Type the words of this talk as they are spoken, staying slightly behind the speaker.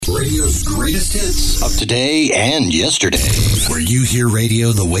radio's greatest hits of today and yesterday. Where you hear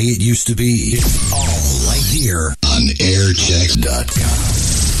radio the way it used to be. It's all right here on Airchexx.com.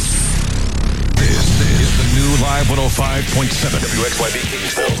 This is the new Live 105.7 WXYV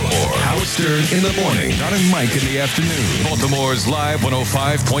Kingsville. Howard Stern in the morning. Don and Mike in the afternoon. Baltimore's Live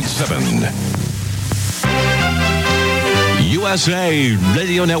 105.7. USA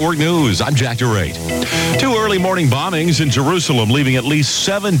Radio Network News. I'm Jack DeRate. 2 early morning bombings in Jerusalem, leaving at least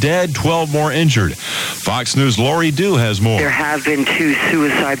 7 dead, 12 more injured. Fox News' Lori Dew has more. There have been 2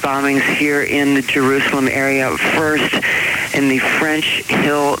 suicide bombings here in the Jerusalem area. First, in the French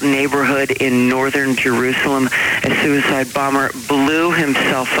Hill neighborhood in northern Jerusalem, a suicide bomber blew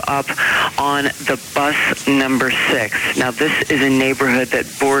himself up on the bus number 6. Now, this is a neighborhood that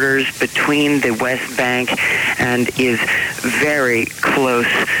borders between the West Bank and is very close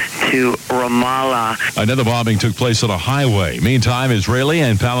to Ramallah. Another bombing took place on a highway. Meantime, Israeli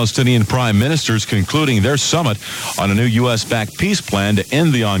and Palestinian prime ministers concluding their summit on a new U.S.-backed peace plan to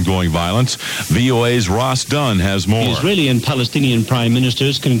end the ongoing violence. VOA's Ross Dunn has more. The Israeli and Palestinian prime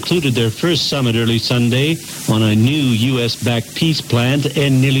ministers concluded their first summit early Sunday on a new U.S.-backed peace plan to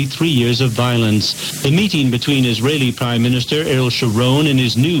end nearly 3 years of violence. The meeting between Israeli Prime Minister Ariel Sharon and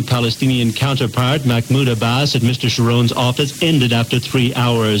his new Palestinian counterpart, Mahmoud Abbas, at Mr. Sharon's office ended after 3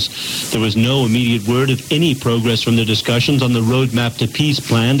 hours. There was no immediate word of any progress from the discussions on the roadmap to peace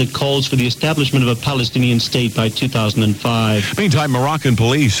plan that calls for the establishment of a Palestinian state by 2005. Meantime, Moroccan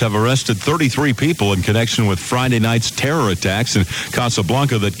police have arrested 33 people in connection with Friday night's terror attacks in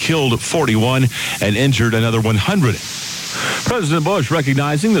Casablanca that killed 41 and injured another 100. President Bush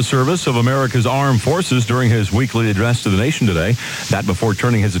recognizing the service of America's armed forces during his weekly address to the nation today. That before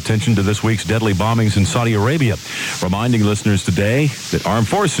turning his attention to this week's deadly bombings in Saudi Arabia. Reminding listeners today that Armed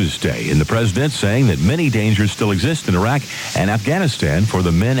Forces Day, and the president saying that many dangers still exist in Iraq and Afghanistan for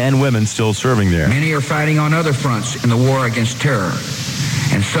the men and women still serving there. Many are fighting on other fronts in the war against terror.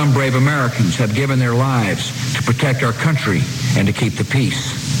 And some brave Americans have given their lives to protect our country and to keep the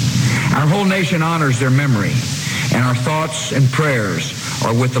peace. Our whole nation honors their memory, and our thoughts and prayers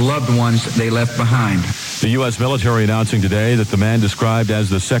are with the loved ones they left behind. The U.S. military announcing today that the man described as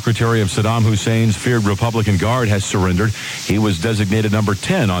the secretary of Saddam Hussein's feared Republican Guard has surrendered. He was designated number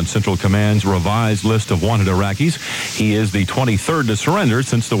 10 on Central Command's revised list of wanted Iraqis. He is the 23rd to surrender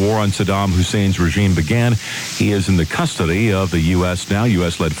since the war on Saddam Hussein's regime began. He is in the custody of the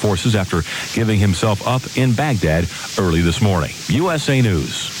U.S.-led forces after giving himself up in Baghdad early this morning. USA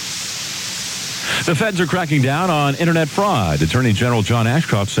News. The feds are cracking down on internet fraud. Attorney General John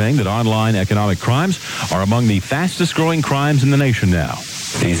Ashcroft saying that online economic crimes are among the fastest-growing crimes in the nation now.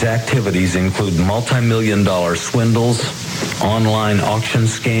 These activities include multi-million-dollar swindles, online auction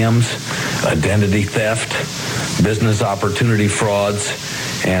scams, identity theft, business opportunity frauds,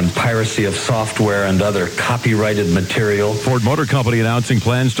 and piracy of software and other copyrighted material. Ford Motor Company announcing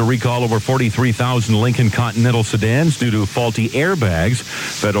plans to recall over 43,000 Lincoln Continental sedans due to faulty airbags.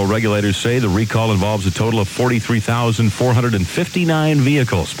 Federal regulators say the recall involves a total of 43,459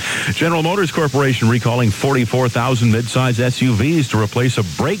 vehicles. General Motors Corporation recalling 44,000 midsize SUVs to replace a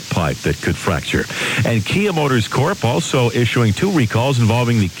brake pipe that could fracture. And Kia Motors Corp also issuing 2 recalls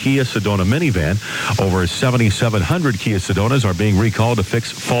involving the Kia Sedona minivan. Over 7,700 Kia Sedonas are being recalled to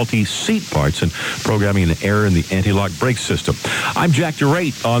fix faulty seat parts and programming an error in the anti-lock brake system. I'm Jack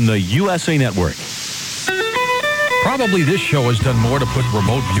DeRate on the USA Network. Probably this show has done more to put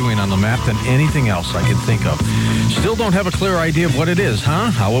remote viewing on the map than anything else I can think of. Still don't have a clear idea of what it is, huh?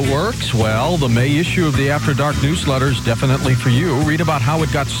 How it works? Well, the May issue of the After Dark newsletter is definitely for you. Read about how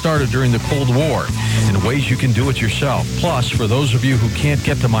it got started during the Cold War and ways you can do it yourself. Plus, for those of you who can't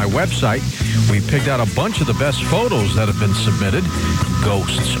get to my website, we picked out a bunch of the best photos that have been submitted.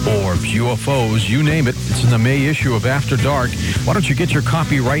 Ghosts, orbs, UFOs, you name it. It's in the May issue of After Dark. Why don't you get your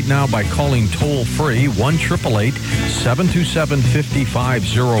copy right now by calling toll-free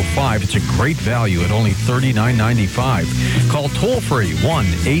 1-888-727-5505. It's a great value at only $39.95. Call toll-free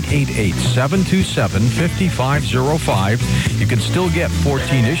 1-888-727-5505. You can still get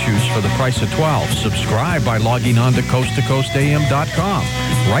 14 issues for the price of 12. Subscribe by logging on to coasttocoastam.com.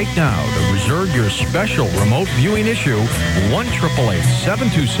 Right now, to reserve your special remote viewing issue,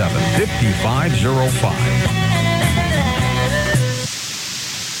 1-888-727-5505.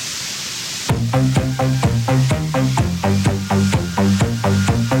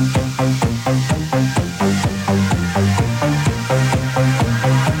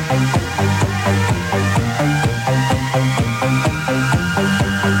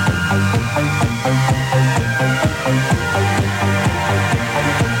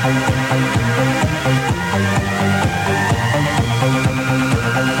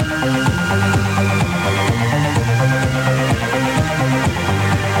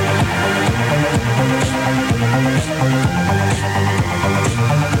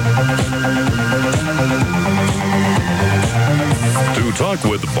 to talk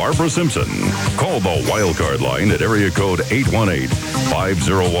with Barbara Simpson. Call the Wildcard line at area code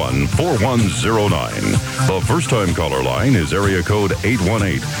 818-501-4109. The first-time caller line is area code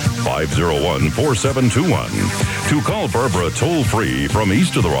 818-501-4721. To call Barbara toll-free from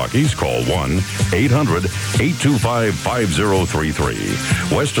east of the Rockies, call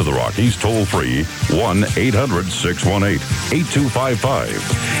 1-800-825-5033. West of the Rockies, toll-free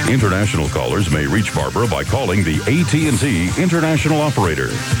 1-800-618-8255. International callers may reach Barbara by calling the AT&T International Operator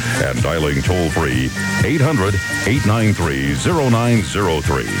and dialing toll-free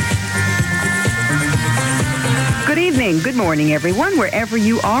 800-893-0903. Good evening, good morning, everyone, wherever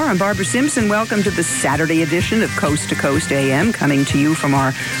you are. I'm Barbara Simpson. Welcome to the Saturday edition of Coast to Coast AM, coming to you from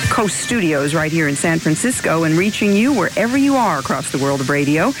our Coast studios right here in San Francisco and reaching you wherever you are across the world of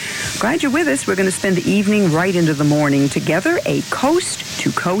radio. Glad you're with us. We're going to spend the evening right into the morning together, a Coast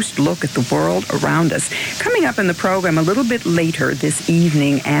to Coast look at the world around us. Coming up in the program a little bit later this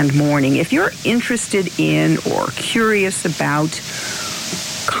evening and morning, if you're interested in or curious about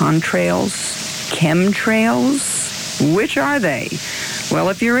contrails, chemtrails, which are they? Well,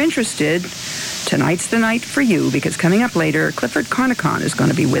 if you're interested, tonight's the night for you, because coming up later, Clifford Carnicon is going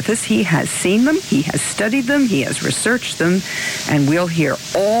to be with us. He has seen them, he has studied them, he has researched them, and we'll hear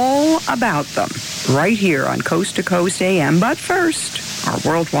all about them right here on Coast to Coast AM. But first, our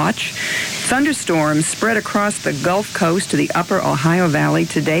World Watch. Thunderstorms spread across the Gulf Coast to the upper Ohio Valley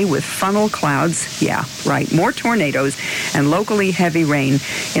today with funnel clouds. Yeah, right. More tornadoes and locally heavy rain.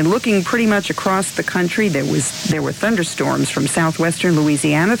 In looking pretty much across the country, there were thunderstorms from southwestern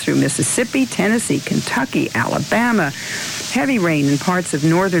Louisiana through Mississippi, Tennessee, Kentucky, Alabama. Heavy rain in parts of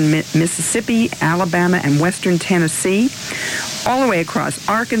northern Mississippi, Alabama, and western Tennessee. All the way across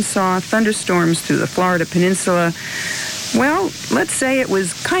Arkansas, thunderstorms through the Florida Peninsula. Well, let's say it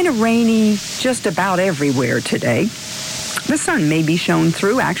was kind of rainy just about everywhere today. The sun may be shown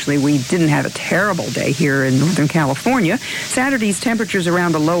through. Actually, we didn't have a terrible day here in Northern California. Saturday's temperatures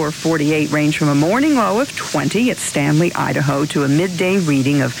around the lower 48 range from a morning low of 20 at Stanley, Idaho, to a midday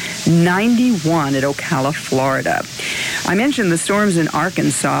reading of 91 at Ocala, Florida. I mentioned the storms in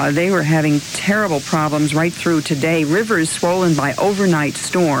Arkansas. They were having terrible problems right through today. Rivers swollen by overnight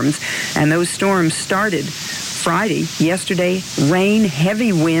storms, and those storms started Friday, yesterday. Rain,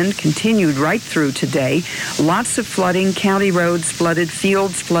 heavy wind continued right through today. Lots of flooding, county roads flooded,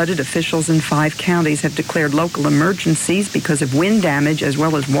 fields flooded. Officials in 5 counties have declared local emergencies because of wind damage as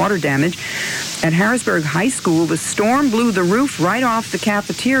well as water damage. At Harrisburg High School, the storm blew the roof right off the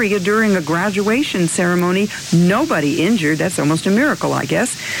cafeteria during a graduation ceremony. Nobody injured. That's almost a miracle, I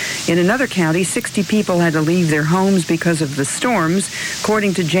guess. In another county, 60 people had to leave their homes because of the storms.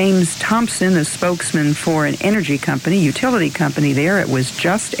 According to James Thompson, a spokesman for an energy company, utility company there, it was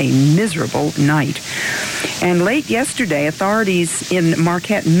just a miserable night. And late yesterday, authorities in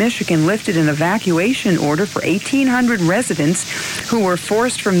Marquette, Michigan, lifted an evacuation order for 1,800 residents who were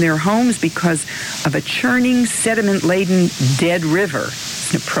forced from their homes because of a churning, sediment-laden dead river.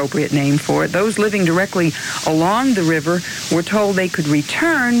 It's an appropriate name for it. Those living directly along the river were told they could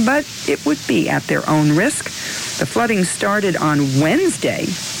return, but it would be at their own risk. The flooding started on Wednesday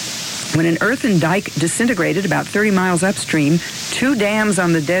when an earthen dike disintegrated about 30 miles upstream. 2 dams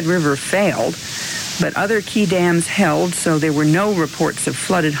on the dead river failed, but other key dams held, so there were no reports of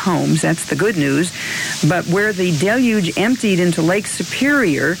flooded homes. That's the good news. But where the deluge emptied into Lake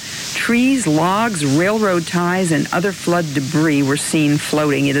Superior, trees, logs, railroad ties, and other flood debris were seen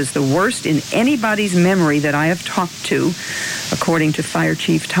floating. It is the worst in anybody's memory that I have talked to, according to Fire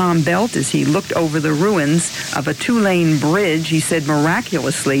Chief Tom Belt, as he looked over the ruins of a 2-lane bridge. He said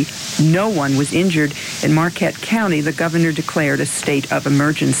miraculously no one was injured. In Marquette County, the governor declared a state of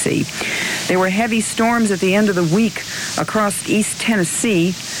emergency. There were heavy storms at the end of the week across East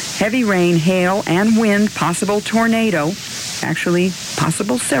Tennessee. Heavy rain, hail, and wind, possible tornado. Actually,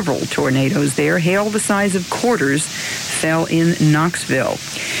 possible several tornadoes there. Hail the size of quarters fell in Knoxville.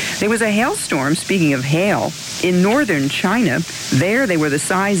 There was a hailstorm, speaking of hail, in northern China. There, they were the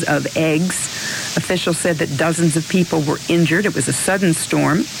size of eggs. Officials said that dozens of people were injured. It was a sudden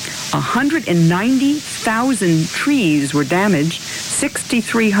storm. 190,000 trees were damaged.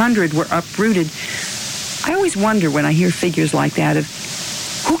 6,300 were uprooted. I always wonder when I hear figures like that of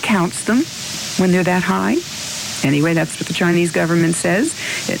who counts them when they're that high. Anyway, that's what the Chinese government says.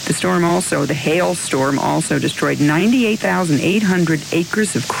 The hailstorm also destroyed 98,800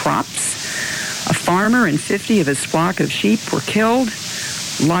 acres of crops. A farmer and 50 of his flock of sheep were killed.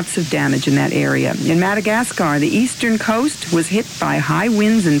 Lots of damage in that area. In Madagascar, the eastern coast was hit by high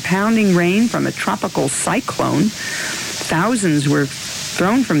winds and pounding rain from a tropical cyclone. Thousands were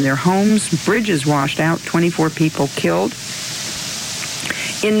thrown from their homes. Bridges washed out. 24 people killed.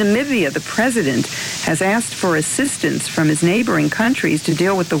 In Namibia, the president has asked for assistance from his neighboring countries to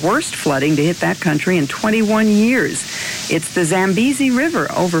deal with the worst flooding to hit that country in 21 years. It's the Zambezi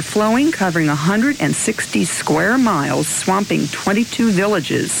River overflowing, covering 160 square miles, swamping 22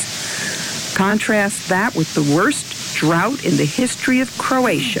 villages. Contrast that with the worst drought in the history of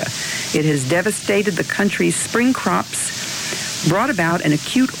Croatia. It has devastated the country's spring crops, brought about an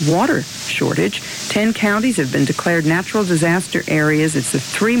acute water shortage. 10 counties have been declared natural disaster areas. It's a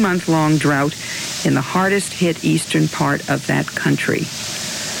 3-month-long drought in the hardest-hit eastern part of that country.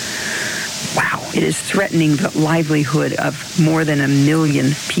 Wow, it is threatening the livelihood of more than 1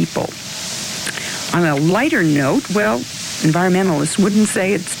 million people. On a lighter note, well, environmentalists wouldn't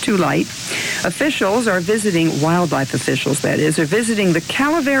say it's too light. Wildlife officials, that is, are visiting the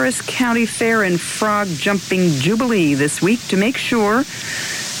Calaveras County Fair and Frog Jumping Jubilee this week to make sure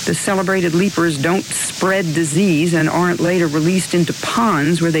the celebrated leapers don't spread disease and aren't later released into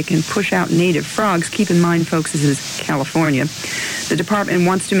ponds where they can push out native frogs. Keep in mind, folks, this is California. The department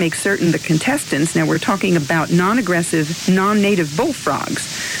wants to make certain the contestants, now we're talking about non-aggressive, non-native bullfrogs,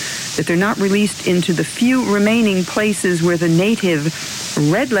 that they're not released into the few remaining places where the native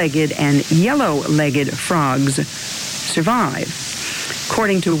red-legged and yellow-legged frogs survive.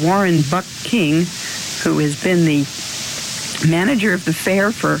 According to Warren Buck King, who has been the manager of the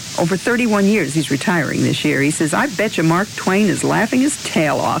fair for over 31 years. He's retiring this year. He says, I bet you Mark Twain is laughing his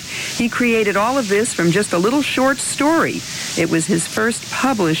tail off. He created all of this from just a little short story. It was his first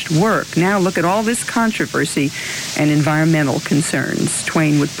published work. Now look at all this controversy and environmental concerns.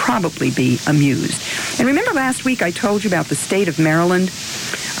 Twain would probably be amused. And remember last week I told you about the state of Maryland?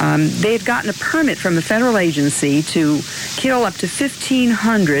 They had gotten a permit from the federal agency to kill up to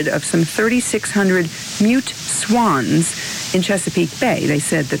 1,500 of some 3,600 mute swans in Chesapeake Bay. They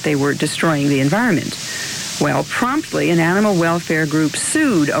said that they were destroying the environment. Well, promptly, an animal welfare group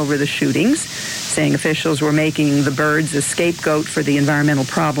sued over the shootings, saying officials were making the birds a scapegoat for the environmental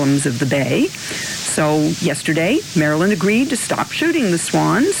problems of the bay. So yesterday, Maryland agreed to stop shooting the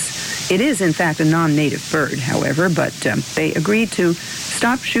swans. It is, in fact, a non-native bird, however, but they agreed to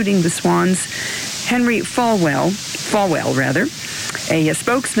stop shooting the swans. Henry Falwell, a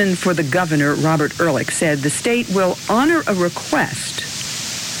spokesman for the governor, Robert Ehrlich, said the state will honor a request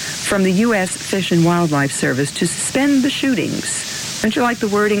from the U.S. Fish and Wildlife Service to suspend the shootings. Don't you like the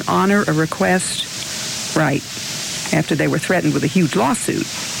wording, honor a request? Right. After they were threatened with a huge lawsuit.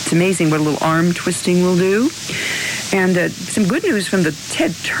 It's amazing what a little arm twisting will do. And some good news from the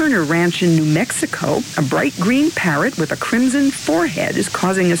Ted Turner Ranch in New Mexico. A bright green parrot with a crimson forehead is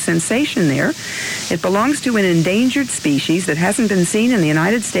causing a sensation there. It belongs to an endangered species that hasn't been seen in the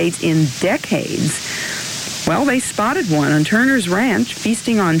United States in decades. Well, they spotted one on Turner's Ranch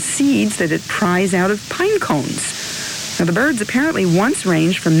feasting on seeds that it pries out of pine cones. Now, the birds apparently once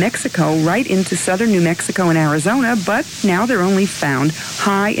ranged from Mexico right into southern New Mexico and Arizona, but now they're only found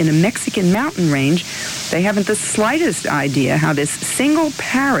high in a Mexican mountain range. They haven't the slightest idea how this single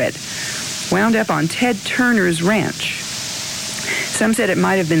parrot wound up on Ted Turner's ranch. Some said it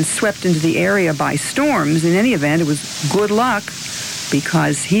might have been swept into the area by storms. In any event, it was good luck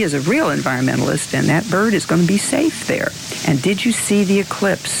because he is a real environmentalist, and that bird is going to be safe there. And did you see the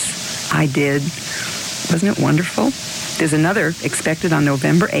eclipse? I did. Wasn't it wonderful? There's another expected on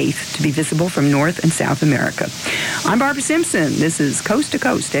November 8th to be visible from North and South America. I'm Barbara Simpson. This is Coast to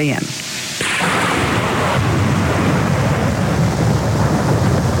Coast AM.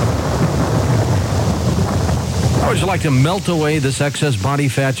 Would you like to melt away this excess body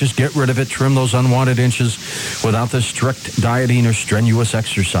fat? Just get rid of it, trim those unwanted inches without the strict dieting or strenuous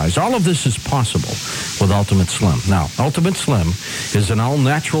exercise. All of this is possible with Ultimate Slim. Now, Ultimate Slim is an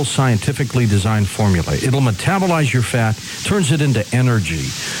all-natural, scientifically designed formula. It'll metabolize your fat, turns it into energy.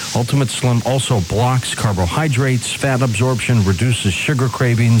 Ultimate Slim also blocks carbohydrates, fat absorption, reduces sugar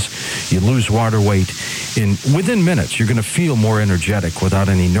cravings. You lose water weight. Within minutes, you're going to feel more energetic without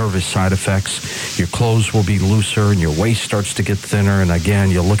any nervous side effects. Your clothes will be looser and your waist starts to get thinner. And again,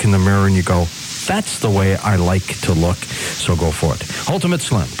 you look in the mirror and you go, that's the way I like to look. So go for it. Ultimate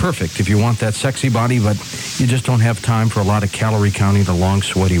Slim, perfect if you want that sexy body, but you just don't have time for a lot of calorie counting or long,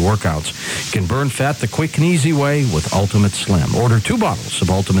 sweaty workouts. You can burn fat the quick and easy way with Ultimate Slim. Order 2 bottles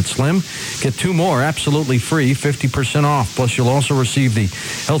of Ultimate Slim. Get 2 more absolutely free, 50% off. Plus, you'll also receive the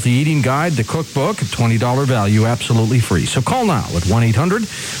Healthy Eating Guide, the cookbook, $20 value, absolutely free. So call now at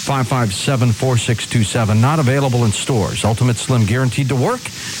 1-800-557-4627. Not available in stores. Ultimate Slim guaranteed to work.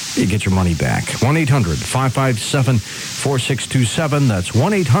 You get your money back. 1-800-557-4627. That's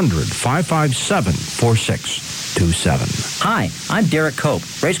 1-800-557-4627. Hi, I'm Derek Cope,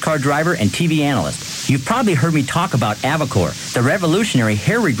 race car driver and TV analyst. You've probably heard me talk about Avacor, the revolutionary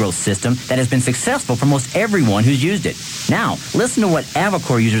hair regrowth system that has been successful for most everyone who's used it. Now, listen to what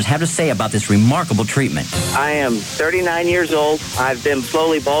Avacor users have to say about this remarkable treatment. I am 39 years old. I've been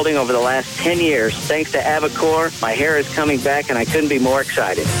slowly balding over the last 10 years. Thanks to Avacor, my hair is coming back and I couldn't be more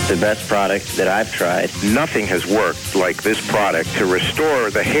excited. The best product that I've tried. Nothing has worked like this product to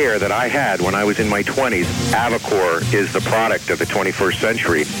restore the hair that I had when I was in my 20s. Avacor is the product of the 21st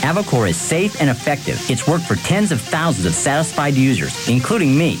century. Avacor is safe and effective. It's worked for tens of thousands of satisfied users,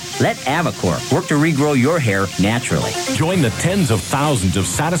 including me. Let Avacor work to regrow your hair naturally. Join the tens of thousands of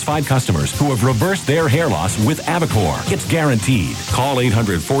satisfied customers who have reversed their hair loss with Avacor. It's guaranteed. Call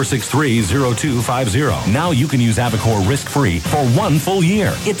 800-463-0250. Now you can use Avacor risk-free for 1 full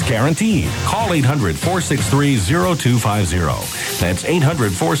year. It's guaranteed. Call 800-463-0250. That's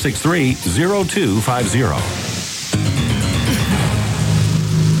 800-463-0250.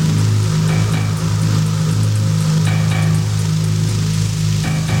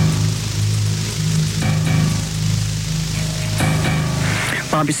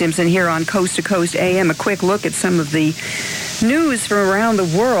 Barbara Simpson here on Coast to Coast AM. A quick look at some of the news from around the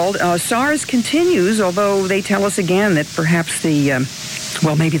world. SARS continues, although they tell us again that perhaps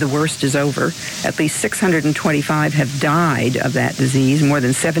maybe the worst is over. At least 625 have died of that disease, more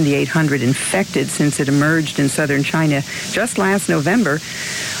than 7,800 infected since it emerged in southern China just last November.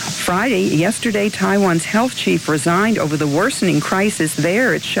 Yesterday, Taiwan's health chief resigned over the worsening crisis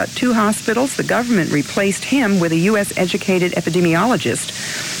there. It shut 2 hospitals. The government replaced him with a U.S.-educated epidemiologist.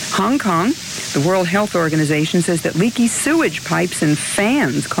 Hong Kong, the World Health Organization says that leaky sewage pipes and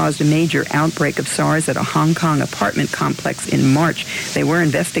fans caused a major outbreak of SARS at a Hong Kong apartment complex in March. They were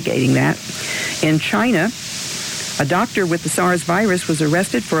investigating that. In China, a doctor with the SARS virus was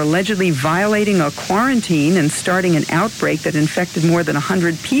arrested for allegedly violating a quarantine and starting an outbreak that infected more than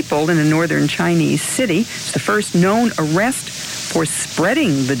 100 people in a northern Chinese city. It's the first known arrest for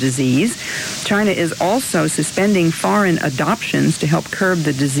spreading the disease. China is also suspending foreign adoptions to help curb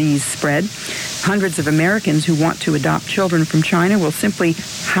the disease spread. Hundreds of Americans who want to adopt children from China will simply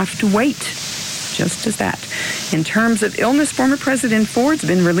have to wait. Just as that. In terms of illness, former President Ford's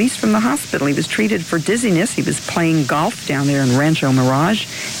been released from the hospital. He was treated for dizziness. He was playing golf down there in Rancho Mirage.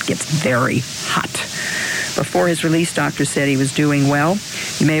 It gets very hot. Before his release, doctors said he was doing well.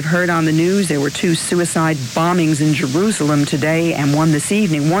 You may have heard on the news there were 2 suicide bombings in Jerusalem today and one this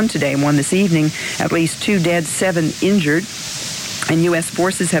evening. One today and one this evening. At least 2 dead, 7 injured. And U.S.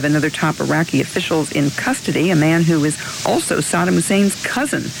 forces have another top Iraqi official in custody, a man who is also Saddam Hussein's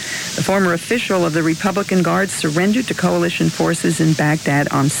cousin. The former official of the Republican Guard surrendered to coalition forces in Baghdad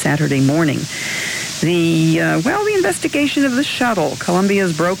on Saturday morning. The investigation of the shuttle,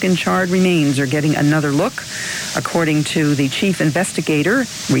 Colombia's broken charred remains, are getting another look. According to the chief investigator,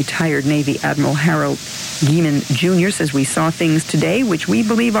 retired Navy Admiral Harold Geeman Jr. says we saw things today which we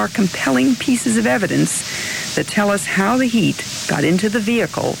believe are compelling pieces of evidence that tell us how the heat got into the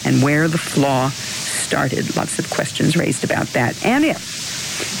vehicle and where the flaw started. Lots of questions raised about that. And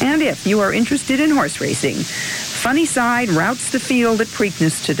if you are interested in horse racing, Funnyside routes the field at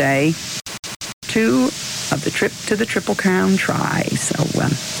Preakness today. 2 of the trip to the Triple Crown try. So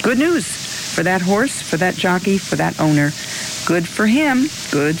good news for that horse, for that jockey, for that owner. Good for him.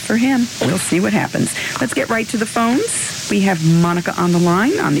 Good for him. We'll see what happens. Let's get right to the phones. We have Monica on the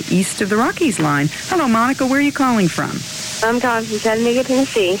line, on the East of the Rockies line. Hello, Monica. Where are you calling from? I'm calling from Chattanooga,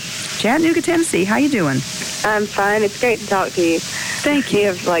 Tennessee. Chattanooga, Tennessee. How you doing? I'm fine. It's great to talk to you. Thank you.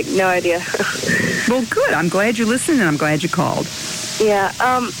 You have, no idea. Well, good. I'm glad you listened, and I'm glad you called. Yeah.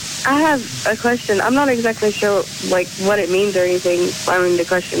 I have a question. I'm not exactly sure, what it means or anything. I mean, the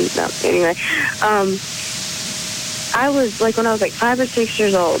question, no, anyway. I was, when I was 5 or 6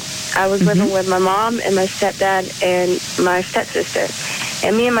 years old, I was living with my mom and my stepdad and my stepsister.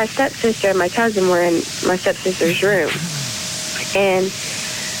 And me and my stepsister and my cousin were in my stepsister's room. And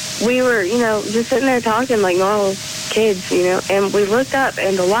we were, just sitting there talking like normal kids, and we looked up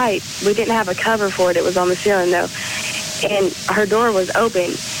and the light, we didn't have a cover for it. It was on the ceiling, though. And her door was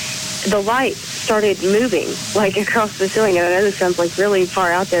open. The light started moving, across the ceiling. And I know this sounds, really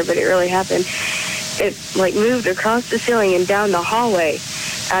far out there, but it really happened. It, moved across the ceiling and down the hallway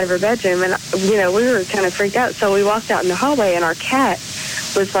out of her bedroom. And, we were kind of freaked out. So we walked out in the hallway, and our cat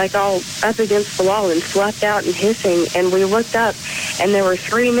was, all up against the wall and slapped out and hissing. And we looked up, and there were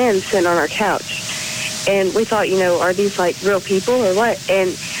 3 men sitting on our couch. And we thought, are these, real people or what?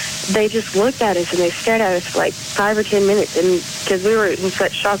 And they just looked at us, and they stared at us for 5 or 10 minutes, and because we were in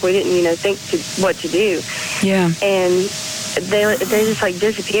such shock, we didn't, think what to do. Yeah. And they just like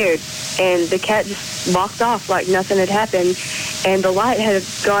disappeared, and the cat just walked off like nothing had happened, and the light had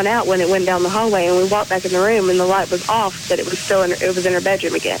gone out when it went down the hallway, and we walked back in the room, and the light was off, but it was still it was in her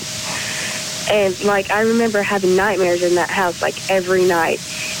bedroom again. And like I remember having nightmares in that house like every night,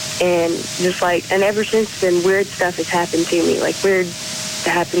 and just like, and ever since then weird stuff has happened to me, like weird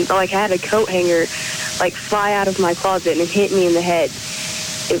happened. Like I had a coat hanger like fly out of my closet and it hit me in the head.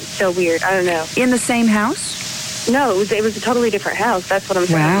 It was so weird. I don't know. In the same house? No, it was a totally different house. That's what I'm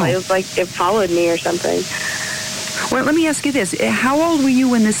saying. Wow. It was like it followed me or something. Well, let me ask you this. How old were you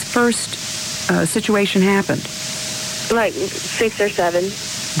when this first situation happened? Like 6 or 7.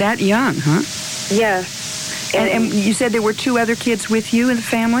 That young, huh? Yeah. And you said there were 2 other kids with you in the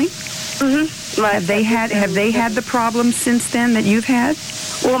family? Mm-hmm. Have they had the problems since then that you've had?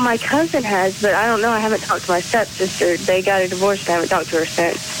 Well, my cousin has, but I don't know. I haven't talked to my stepsister. They got a divorce, and I haven't talked to her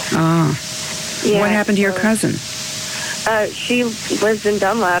since. Oh. Yeah, what happened to your cousin? She lives in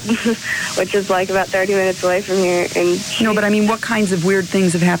Dunlap, which is like about 30 minutes away from here. And no, but I mean, what kinds of weird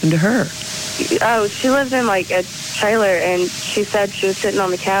things have happened to her? Oh, she lives in like a trailer, and she said she was sitting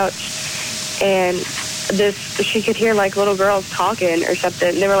on the couch, and she could hear like little girls talking or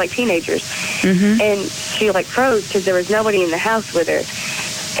something. They were like teenagers, and she like froze because there was nobody in the house with her,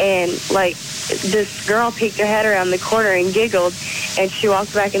 and like this girl peeked her head around the corner and giggled, and she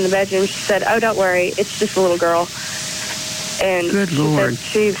walked back in the bedroom. She said, "Oh, don't worry, it's just a little girl." And good Lord.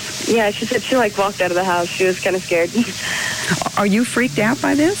 She said she like walked out of the house. She was kind of scared. Are you freaked out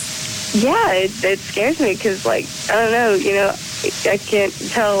by this? Yeah, it scares me because, like, I don't know, you know, I can't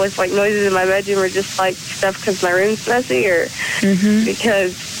tell if, like, noises in my bedroom are just, like, stuff because my room's messy or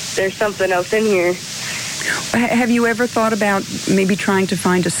because there's something else in here. Have you ever thought about maybe trying to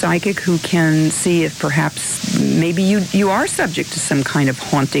find a psychic who can see if perhaps maybe you are subject to some kind of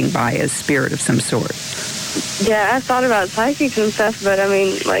haunting by a spirit of some sort? Yeah, I've thought about psychics and stuff, but, I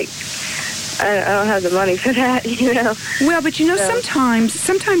mean, like, I don't have the money for that, you know. Well, but you know,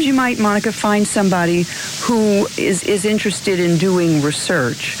 sometimes you might, Monica, find somebody who is interested in doing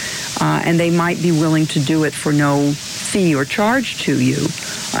research, and they might be willing to do it for no fee or charge to you.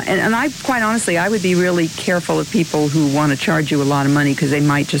 And I, quite honestly, I would be really careful of people who want to charge you a lot of money because they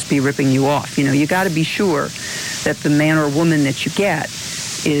might just be ripping you off. You know, you got to be sure that the man or woman that you get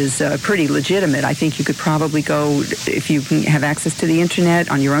is pretty legitimate. I think you could probably go, if you can have access to the internet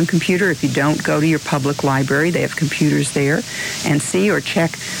on your own computer. If you don't, go to your public library. They have computers there, and see or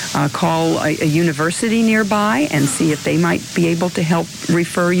check, call a university nearby and see if they might be able to help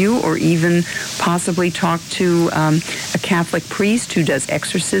refer you, or even possibly talk to a Catholic priest who does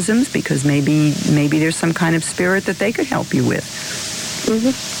exorcisms, because maybe there's some kind of spirit that they could help you with.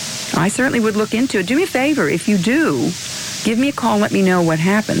 I certainly would look into it. Do me a favor, if you do, give me a call. Let me know what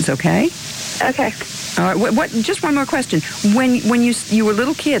happens. Okay. Okay. All right. What? Just one more question. When you were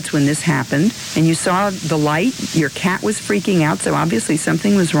little kids when this happened, and you saw the light, your cat was freaking out, so obviously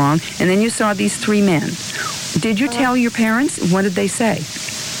something was wrong. And then you saw these 3 men. Did you tell your parents? What did they say?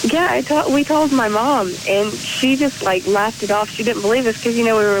 Yeah, we told my mom, and she just like laughed it off. She didn't believe us because, you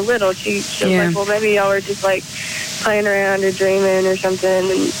know, we were little. She was like, well, maybe y'all were just like playing around or dreaming or something.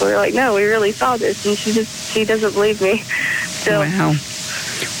 And we were like, no, we really saw this. And she doesn't believe me. So. Wow.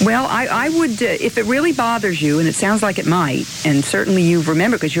 Well, I would, if it really bothers you, and it sounds like it might, and certainly you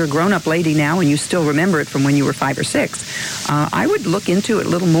remember, because you're a grown-up lady now and you still remember it from when you were 5 or 6, I would look into it a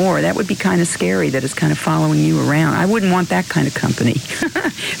little more. That would be kind of scary, that it's kind of following you around. I wouldn't want that kind of company.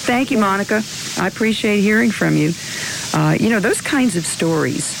 Thank you, Monica. I appreciate hearing from you. You know, those kinds of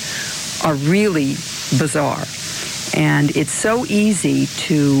stories are really bizarre. And it's so easy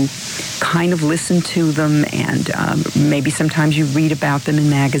to kind of listen to them, and maybe sometimes you read about them in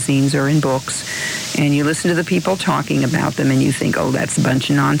magazines or in books, and you listen to the people talking about them, and you think, oh, that's a bunch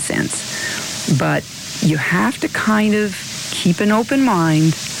of nonsense. But you have to kind of keep an open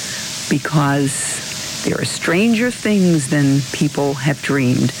mind, because there are stranger things than people have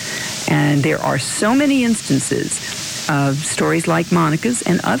dreamed. And there are so many instances of stories like Monica's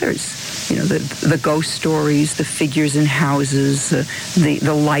and others. You know, the ghost stories, the figures in houses,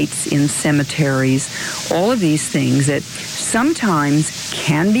 the lights in cemeteries, all of these things that sometimes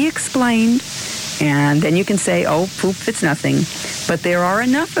can be explained, and then you can say, oh, poof, it's nothing. But there are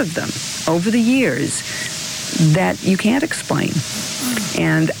enough of them over the years that you can't explain.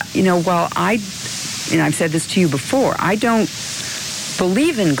 And, you know, while I've said this to you before, I don't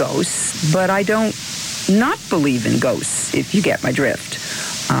believe in ghosts, but I don't not believe in ghosts, if you get my drift.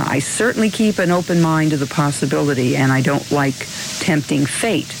 I certainly keep an open mind to the possibility, and I don't like tempting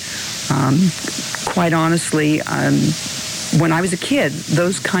fate. Quite honestly, when I was a kid,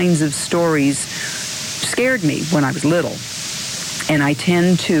 those kinds of stories scared me when I was little. And I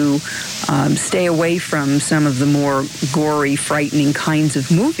tend to stay away from some of the more gory, frightening kinds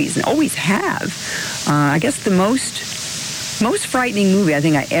of movies, and always have. I guess the most frightening movie I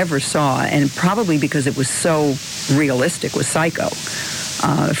think I ever saw, and probably because it was so realistic, was Psycho.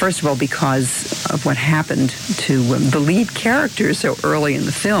 First of all, because of what happened to the lead character so early in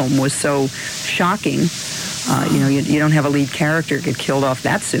the film was so shocking. You don't have a lead character get killed off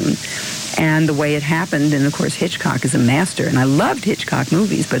that soon. And the way it happened, and of course Hitchcock is a master, and I loved Hitchcock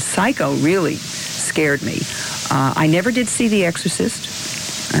movies, but Psycho really scared me. I never did see The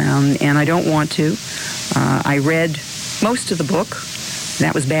Exorcist, and I don't want to. I read most of the book.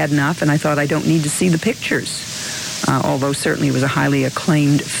 That was bad enough, and I thought I don't need to see the pictures. Although certainly it was a highly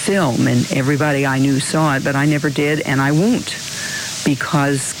acclaimed film, and everybody I knew saw it, but I never did, and I won't,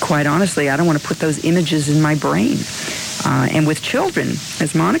 because quite honestly, I don't want to put those images in my brain. And with children,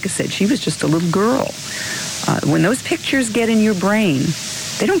 as Monica said, she was just a little girl. When those pictures get in your brain,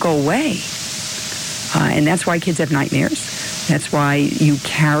 they don't go away. And that's why kids have nightmares. That's why you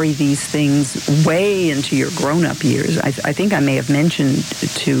carry these things way into your grown-up years. I think I may have mentioned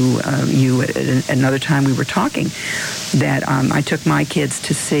to you at another time we were talking that I took my kids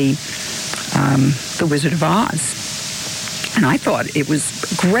to see The Wizard of Oz. And I thought it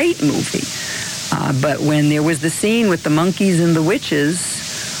was a great movie. But when there was the scene with the monkeys and the witches,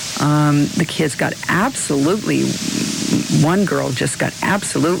 the kids got absolutely, one girl just got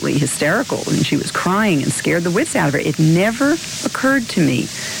absolutely hysterical, and she was crying and scared the wits out of her. It never occurred to me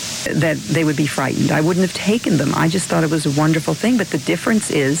that they would be frightened. I wouldn't have taken them. I just thought it was a wonderful thing. But the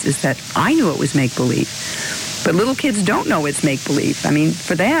difference is that I knew it was make-believe. But little kids don't know it's make-believe. I mean,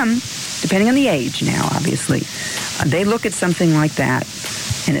 for them, depending on the age now, obviously, they look at something like that,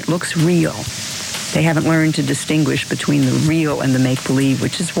 and it looks real. They haven't learned to distinguish between the real and the make-believe,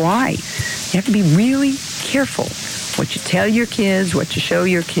 which is why you have to be really careful what you tell your kids, what you show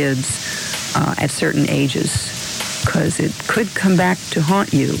your kids at certain ages, because it could come back to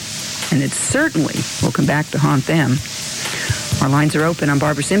haunt you, and it certainly will come back to haunt them. Our lines are open. I'm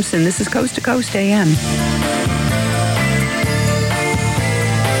Barbara Simpson. This is Coast to Coast AM.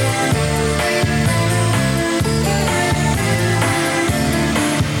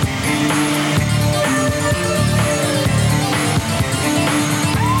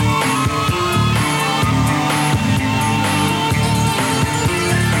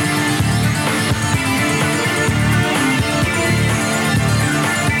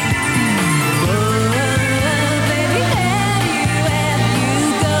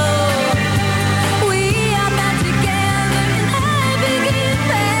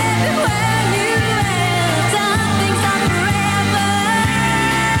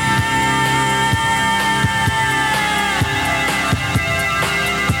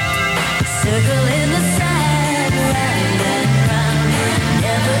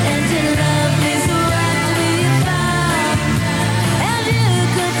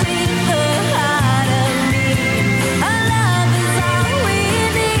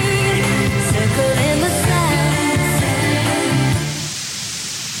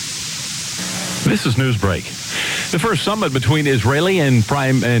 This is Newsbreak. The first summit between Israeli and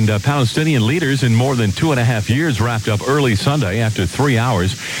Palestinian leaders in more than 2.5 years wrapped up early Sunday after 3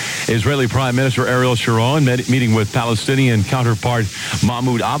 hours. Israeli Prime Minister Ariel Sharon meeting with Palestinian counterpart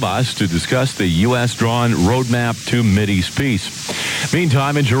Mahmoud Abbas to discuss the U.S.-drawn roadmap to Mideast peace.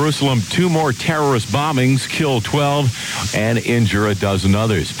 Meantime, in Jerusalem, 2 more terrorist bombings kill 12 and injure a dozen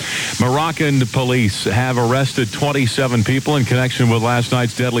others. Moroccan police have arrested 27 people in connection with last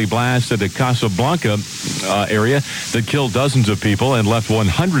night's deadly blast at the Casablanca area that killed dozens of people and left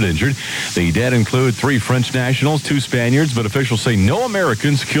 100 injured. The dead include 3 French nationals, 2 Spaniards, but officials say no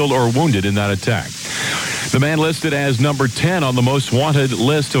Americans killed or wounded in that attack. The man listed as number 10 on the most wanted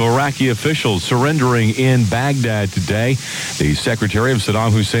list of Iraqi officials surrendering in Baghdad today. The Secretary of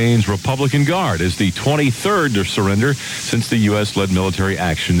Saddam Hussein's Republican Guard is the 23rd to surrender since the U.S.-led military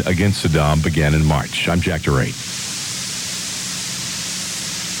action against Saddam began in March. I'm Jack DeRay.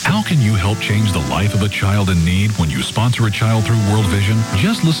 How can you help change the life of a child in need when you sponsor a child through World Vision?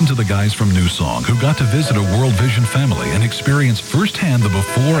 Just listen to the guys from New Song who got to visit a World Vision family and experience firsthand the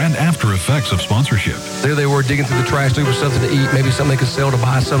before and after effects of sponsorship. There they were digging through the trash looking for something to eat, maybe something they could sell to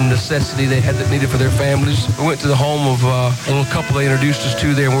buy some necessity they had that needed for their families. We went to the home of a little couple they introduced us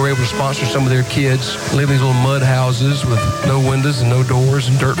to there, and we were able to sponsor some of their kids, live in these little mud houses with no windows and no doors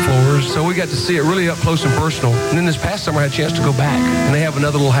and dirt floors. So we got to see it really up close and personal. And then this past summer I had a chance to go back, and they have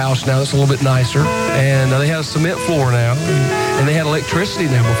another little house now that's a little bit nicer, and they have a cement floor now, And they had electricity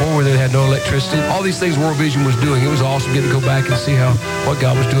now. Before they had no electricity. All these things World Vision was doing. It was awesome getting to go back and see what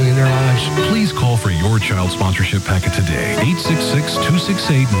God was doing in their lives. Please call for your child sponsorship packet today.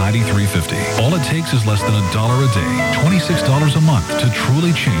 866-268-9350. All it takes is less than $1 a day, $26 a month to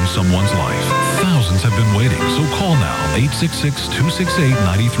truly change someone's life. Thousands have been waiting, so call now.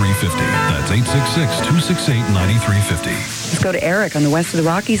 866-268-9350. That's 866-268-9350. Let's go to Eric on the West of the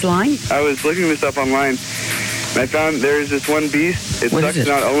Rockies line. I was looking this up online, and I found there's this one beast. It sucks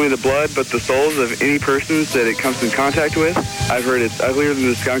not only the blood, but the souls of any persons that it comes in contact with. I've heard it's uglier than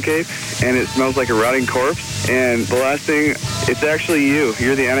the skunk ape, and it smells like a rotting corpse. And the last thing, it's actually you.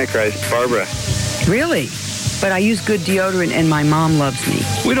 You're the Antichrist, Barbara. Really? But I use good deodorant, and my mom loves me.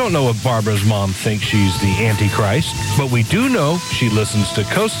 We don't know if Barbara's mom thinks she's the Antichrist, but we do know she listens to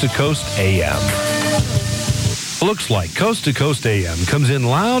Coast AM. Looks like Coast to Coast AM comes in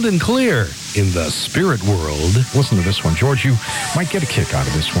loud and clear in the spirit world. Listen to this one, George. You might get a kick out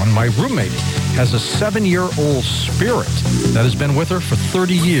of this one. My roommate has a 7-year-old spirit that has been with her for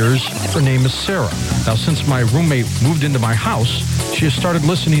 30 years. Her name is Sarah. Now, since my roommate moved into my house, she has started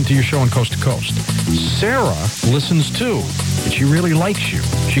listening to your show on Coast to Coast. Sarah listens too, and she really likes you.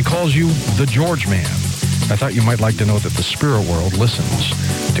 She calls you the George Man. I thought you might like to know that the spirit world listens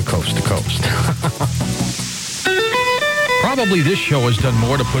to Coast to Coast. Probably this show has done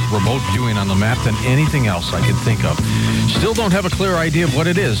more to put remote viewing on the map than anything else I could think of. Still don't have a clear idea of what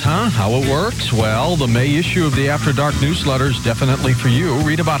it is, huh? How it works? Well, the May issue of the After Dark newsletter is definitely for you.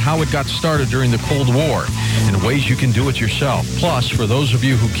 Read about how it got started during the Cold War and ways you can do it yourself. Plus, for those of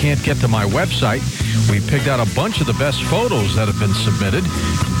you who can't get to my website, we picked out a bunch of the best photos that have been submitted.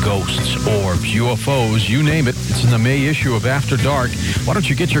 Ghosts, orbs, UFOs, you name it. It's in the May issue of After Dark. Why don't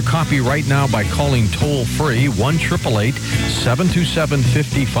you get your copy right now by calling toll-free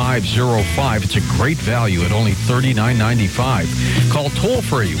 1-888-727-5505. It's a great value at only $39.95. Call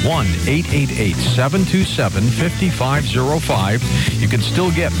toll-free 1-888-727-5505. You can still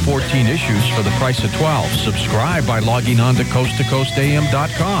get 14 issues for the price of 12. Subscribe by logging on to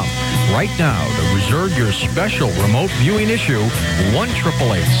coasttocoastam.com. Right now, to reserve your special remote viewing issue,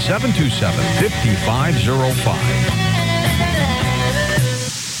 1-888-727-5505.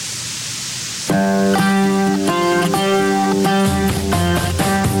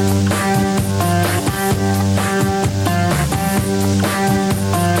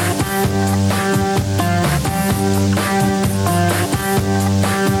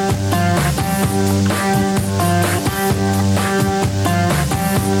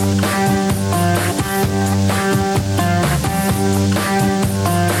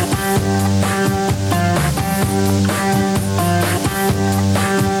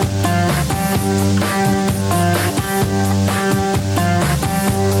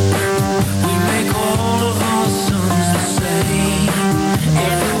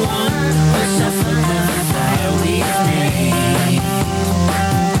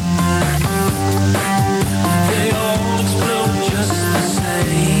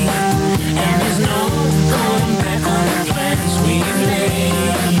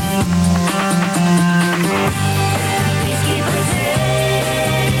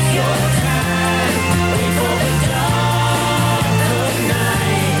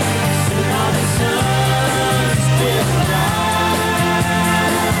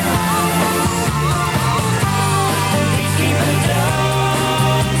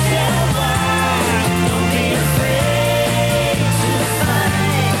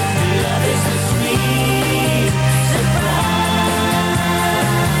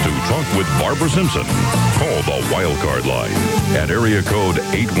 Simpson. Call the Wildcard line at area code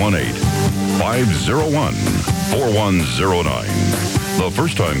 818-501-4109. The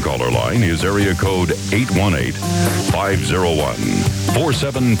first-time caller line is area code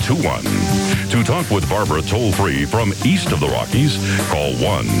 818-501-4721. To talk with Barbara toll-free from east of the Rockies, call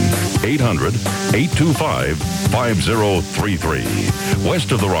 1-800-825-5033.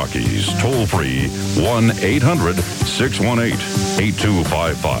 West of the Rockies, toll-free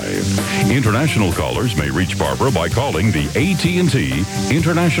 1-800-618-8255. International callers may reach Barbara by calling the AT&T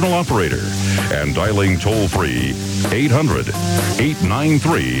International Operator and dialing toll-free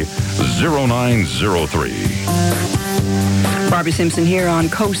 800-893-0903. Barbara Simpson here on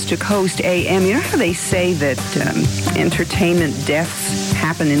Coast to Coast AM. You know how they say that entertainment deaths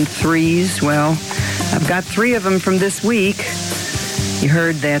happen in threes? Well, I've got 3 of them from this week. You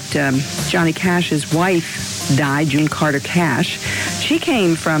heard that Johnny Cash's wife died, June Carter Cash. She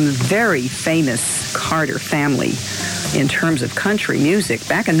came from the very famous Carter family in terms of country music.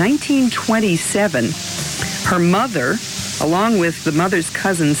 Back in 1927, her mother, along with the mother's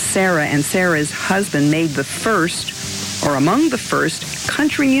cousin Sarah and Sarah's husband, made the first or among the first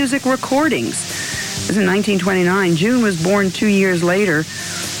country music recordings. This is in 1929. June was born 2 years later.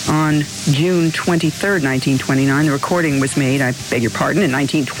 On June 23rd, 1929, the recording was made, I beg your pardon, in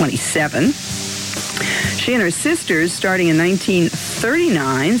 1927. She and her sisters, starting in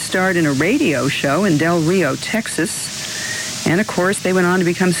 1939, starred in a radio show in Del Rio, Texas. And, of course, they went on to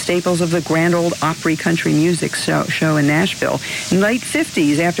become staples of the Grand Ole Opry country music show in Nashville. In the late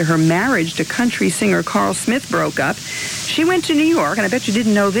 50s, after her marriage to country singer Carl Smith broke up, she went to New York, and I bet you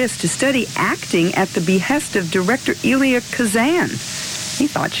didn't know this, to study acting at the behest of director Elia Kazan. He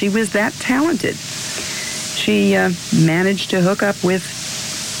thought she was that talented. She managed to hook up with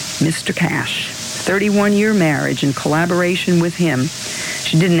Mr. Cash. 31-year marriage in collaboration with him.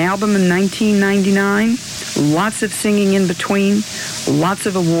 She did an album in 1999, lots of singing in between, lots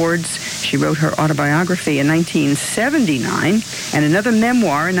of awards. She wrote her autobiography in 1979 and another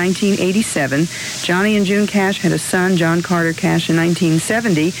memoir in 1987. Johnny and June Cash had a son, John Carter Cash, in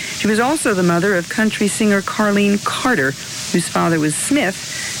 1970. She was also the mother of country singer Carlene Carter, whose father was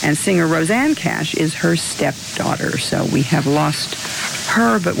Smith, and singer Roseanne Cash is her stepdaughter. So we have lost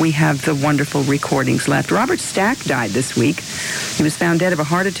her, but we have the wonderful recordings left. Robert Stack died this week. He was found dead of a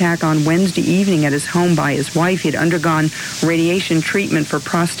heart attack on Wednesday evening at his home by his wife. He had undergone radiation treatment for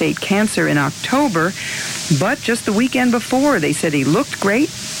prostate cancer in October, but just the weekend before, they said he looked great,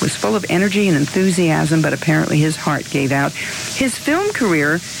 was full of energy and enthusiasm, but apparently his heart gave out. His film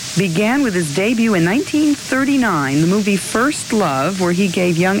career began with his debut in 1939, the movie First Love, where he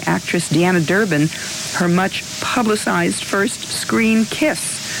gave young actress Deanna Durbin her much-publicized first screen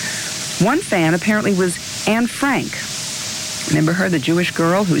kiss. One fan apparently was Anne Frank. Remember her, the Jewish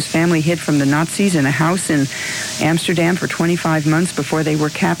girl whose family hid from the Nazis in a house in Amsterdam for 25 months before they were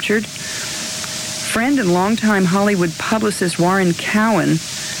captured? Friend and longtime Hollywood publicist Warren Cowan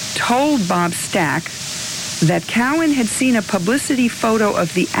told Bob Stack that Cowan had seen a publicity photo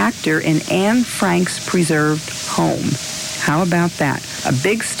of the actor in Anne Frank's preserved home. How about that? A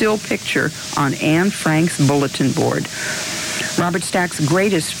big still picture on Anne Frank's bulletin board. Robert Stack's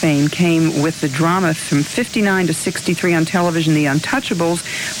greatest fame came with the drama from 59 to 63 on television, The Untouchables.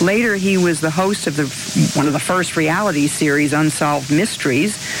 Later, he was the host of one of the first reality series, Unsolved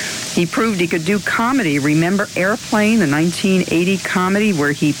Mysteries. He proved he could do comedy. Remember Airplane, the 1980 comedy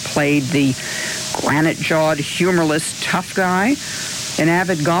where he played the granite-jawed, humorless, tough guy? An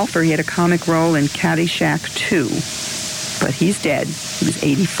avid golfer, he had a comic role in Caddyshack 2. But he's dead. He was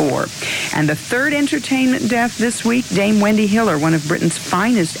 84. And the third entertainment death this week, Dame Wendy Hiller, one of Britain's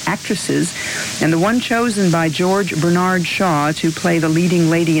finest actresses, and the one chosen by George Bernard Shaw to play the leading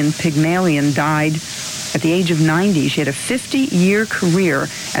lady in Pygmalion, died at the age of 90. She had a 50-year career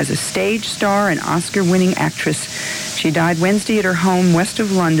as a stage star and Oscar-winning actress. She died Wednesday at her home west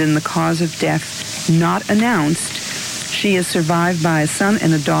of London. The cause of death not announced. She is survived by a son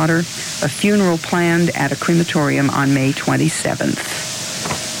and a daughter. A funeral planned at a crematorium on May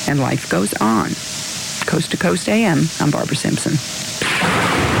 27th. And life goes on. Coast to Coast AM, I'm Barbara Simpson.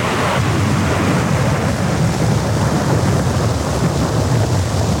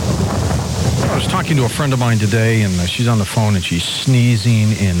 I was talking to a friend of mine today, and she's on the phone, and she's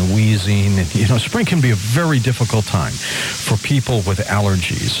sneezing and wheezing. And, spring can be a very difficult time for people with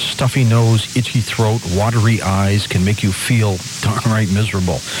allergies. Stuffy nose, itchy throat, watery eyes can make you feel darn right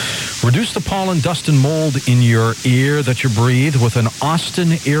miserable. Reduce the pollen, dust, and mold in your ear that you breathe with an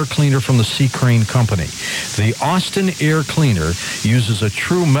Austin air cleaner from the Sea Crane Company. The Austin air cleaner uses a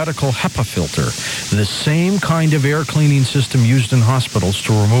true medical HEPA filter, the same kind of air cleaning system used in hospitals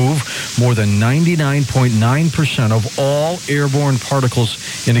to remove more than 99.9% of all airborne particles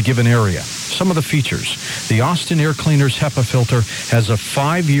in a given area. Some of the features. The Austin air cleaner's HEPA filter has a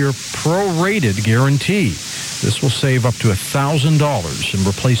 5-year prorated guarantee. This will save up to $1,000 in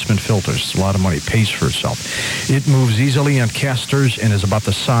replacement filters. It's a lot of money. It pays for itself. It moves easily on casters and is about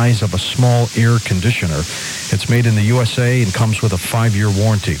the size of a small air conditioner. It's made in the USA and comes with a 5-year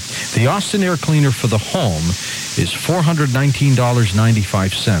warranty. The Austin air cleaner for the home is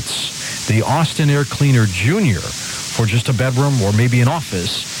 $419.95. The Austin air cleaner Junior for just a bedroom or maybe an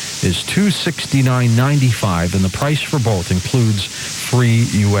office is $269.95, and the price for both includes free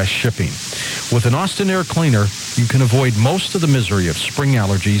U.S. shipping. With an Austin air cleaner, you can avoid most of the misery of spring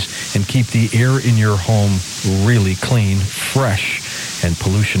allergies and keep the air in your home really clean, fresh, and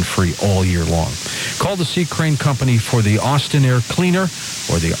pollution-free all year long. Call the Sea Crane Company for the Austin Air Cleaner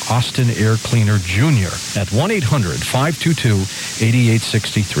or the Austin Air Cleaner Junior at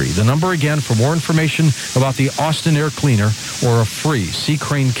 1-800-522-8863. The number again for more information about the Austin Air Cleaner or a free Sea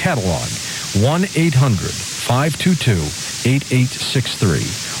Crane catalog,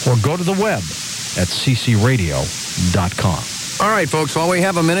 1-800-522-8863. Or go to the web at ccradio.com. airchexx.com. All right, folks, while we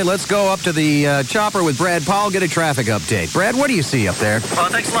have a minute, let's go up to the chopper with Brad Powell, get a traffic update. Brad, what do you see up there?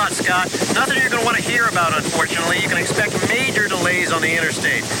 Well, thanks a lot, Scott. Nothing you're going to want to hear about, unfortunately. You can expect major delays on the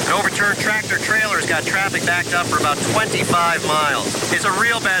interstate. An overturned tractor-trailer's got traffic backed up for about 25 miles. It's a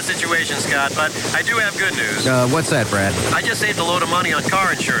real bad situation, Scott, but I do have good news. What's that, Brad? I just saved a load of money on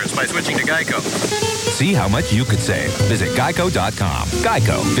car insurance by switching to Geico. See how much you could save. Visit geico.com.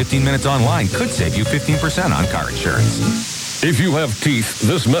 Geico, 15 minutes online could save you 15% on car insurance. If you have teeth,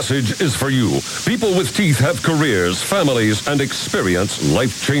 this message is for you. People with teeth have careers, families, and experience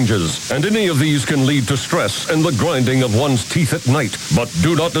life changes. And any of these can lead to stress and the grinding of one's teeth at night. But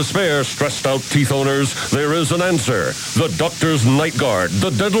do not despair, stressed out teeth owners. There is an answer. The Doctor's Night Guard, the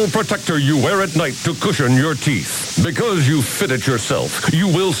dental protector you wear at night to cushion your teeth. Because you fit it yourself, you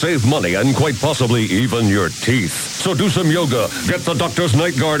will save money and quite possibly even your teeth. So do some yoga, get the Doctor's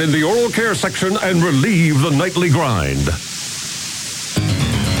Night Guard in the oral care section, and relieve the nightly grind.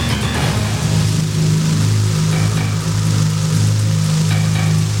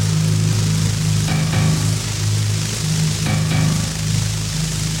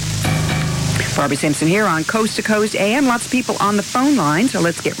 Barbara Simpson here on Coast to Coast AM. Lots of people on the phone line, so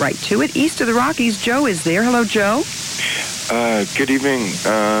let's get right to it. East of the Rockies, Joe is there. Hello, Joe. Good evening.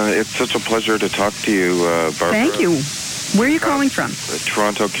 It's such a pleasure to talk to you, Barbara. Thank you. Where are you calling from?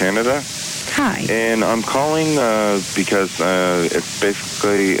 Toronto, Canada. Hi. And I'm calling because it's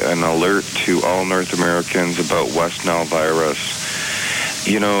basically an alert to all North Americans about West Nile virus.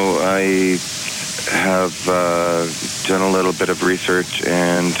 You know, I have done a little bit of research,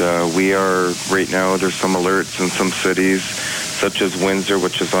 and we are, right now, there's some alerts in some cities, such as Windsor,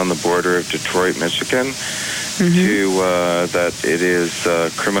 which is on the border of Detroit, Michigan, to that it is a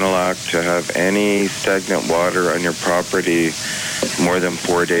criminal act to have any stagnant water on your property more than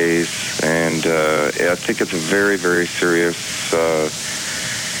 4 days. And I think it's a very, very serious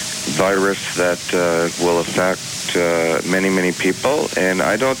virus that will affect many, many people. And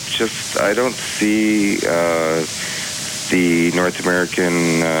I don't see the North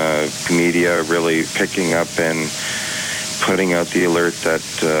American media really picking up and putting out the alert that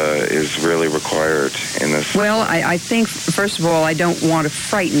is really required in this. Well, I think, first of all, I don't want to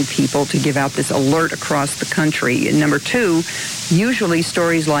frighten people to give out this alert across the country. And number two, usually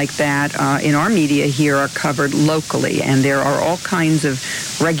stories like that in our media here are covered locally, and there are all kinds of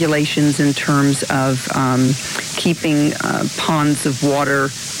regulations in terms of keeping ponds of water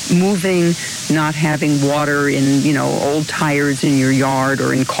moving, not having water in, old tires in your yard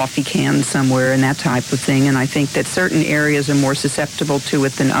or in coffee cans somewhere and that type of thing. And I think that certain areas are more susceptible to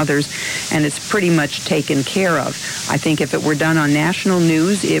it than others, and it's pretty much taken care of. I think if it were done on national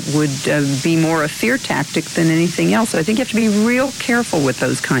news, it would be more a fear tactic than anything else. So I think you have to be real careful with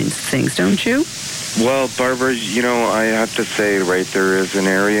those kinds of things, don't you? Well, Barbara, I have to say, right, there is an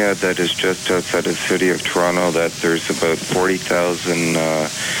area that is just outside the city of Toronto that there's about 40,000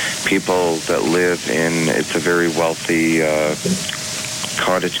 people that live in. It's a very wealthy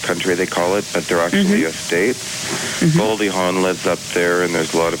cottage country, they call it, but they're actually estates. Goldie Hawn lives up there, and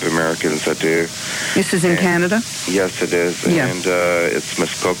there's a lot of Americans that do. This is in Canada? Yes, it is. Yeah. And it's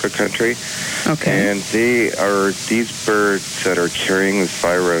Muskoka country. Okay. And these birds that are carrying this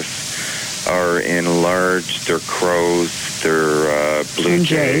virus are in large, they're crows, they're blue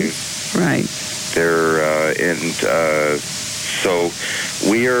jays. Right. They're so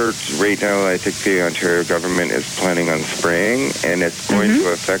we are, right now, I think the Ontario government is planning on spraying, and it's going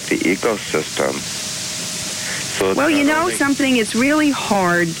to affect the ecosystem. So something, it's really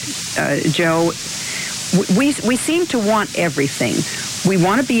hard, Joe. We seem to want everything. We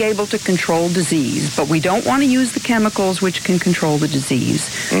want to be able to control disease, but we don't want to use the chemicals which can control the disease.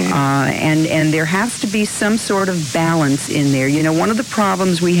 And there has to be some sort of balance in there. One of the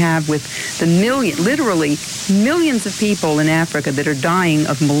problems we have with the literally millions of people in Africa that are dying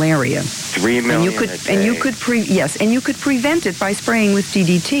of malaria. 3 million and you could prevent it by spraying with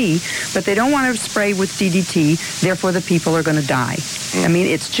DDT, but they don't want to spray with DDT, therefore the people are going to die. I mean,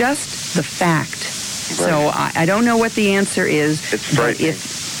 it's just the fact. Right. So I don't know what the answer is. It's frightening.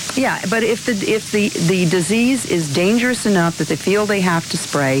 But if the disease is dangerous enough that they feel they have to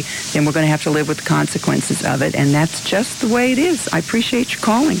spray, then we're going to have to live with the consequences of it, and that's just the way it is. I appreciate you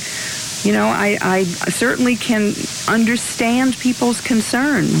calling. I certainly can understand people's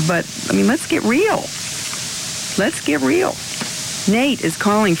concern, but, let's get real. Let's get real. Nate is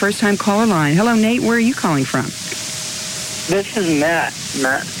calling, first-time caller line. Hello, Nate. Where are you calling from? This is Matt.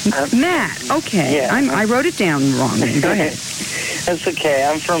 Matt, okay. Yeah. I wrote it down wrong. Go ahead. That's okay.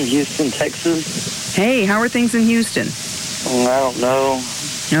 I'm from Houston, Texas. Hey, how are things in Houston? I don't know.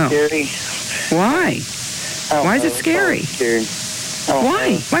 No. Scary. Why? Why is it scary?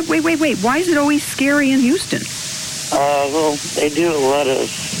 Why? Wait. Why is it always scary in Houston? Well, they do a lot of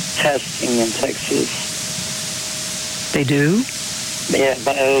testing in Texas. They do? Yeah,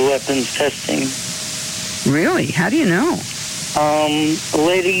 bioweapons testing. Really? How do you know? A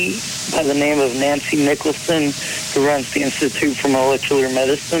lady by the name of Nancy Nicholson, who runs the Institute for Molecular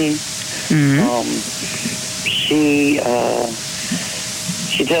Medicine, she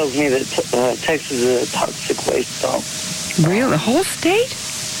tells me that Texas is a toxic waste dump. Really? The whole state?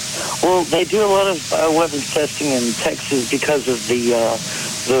 Well, they do a lot of bioweapons testing in Texas because of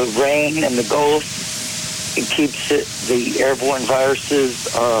the rain and the Gulf. It keeps the airborne viruses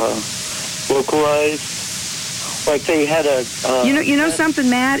localized. Like they had a... you know something,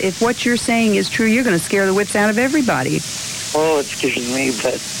 Matt? If what you're saying is true, you're going to scare the wits out of everybody. Well, it scares me,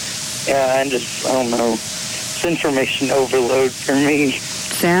 but yeah, I don't know. It's information overload for me.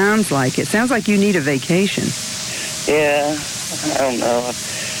 Sounds like it. Sounds like you need a vacation. Yeah, I don't know.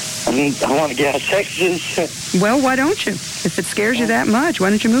 I want to get out of Texas. Well, why don't you? If it scares you that much, why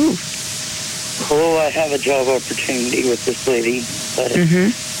don't you move? Well, I have a job opportunity with this lady, but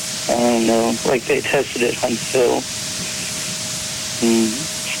I don't know. Like they tested it on Phil and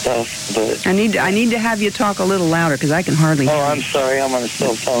stuff, but I need to have you talk a little louder because I can hardly hear you. I'm sorry. I'm on a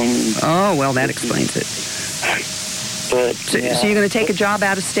cell phone. Oh, well, that explains it. But so you're going to take a job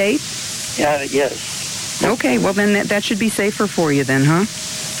out of state? Yeah. Yes. Okay. Well, then that should be safer for you, then, huh?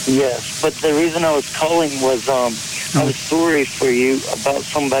 Yes, but the reason I was calling was I have a story for you about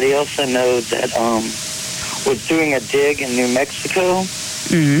somebody else I know that was doing a dig in New Mexico.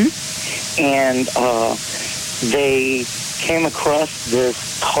 And they came across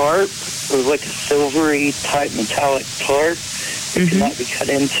this tarp. It was like a silvery type metallic tarp that could not be cut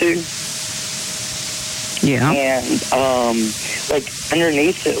into. Yeah. And like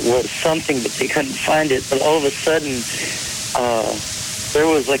underneath it was something, but they couldn't find it. But all of a sudden, there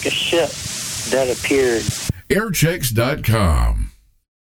was like a ship that appeared. Airchexx.com.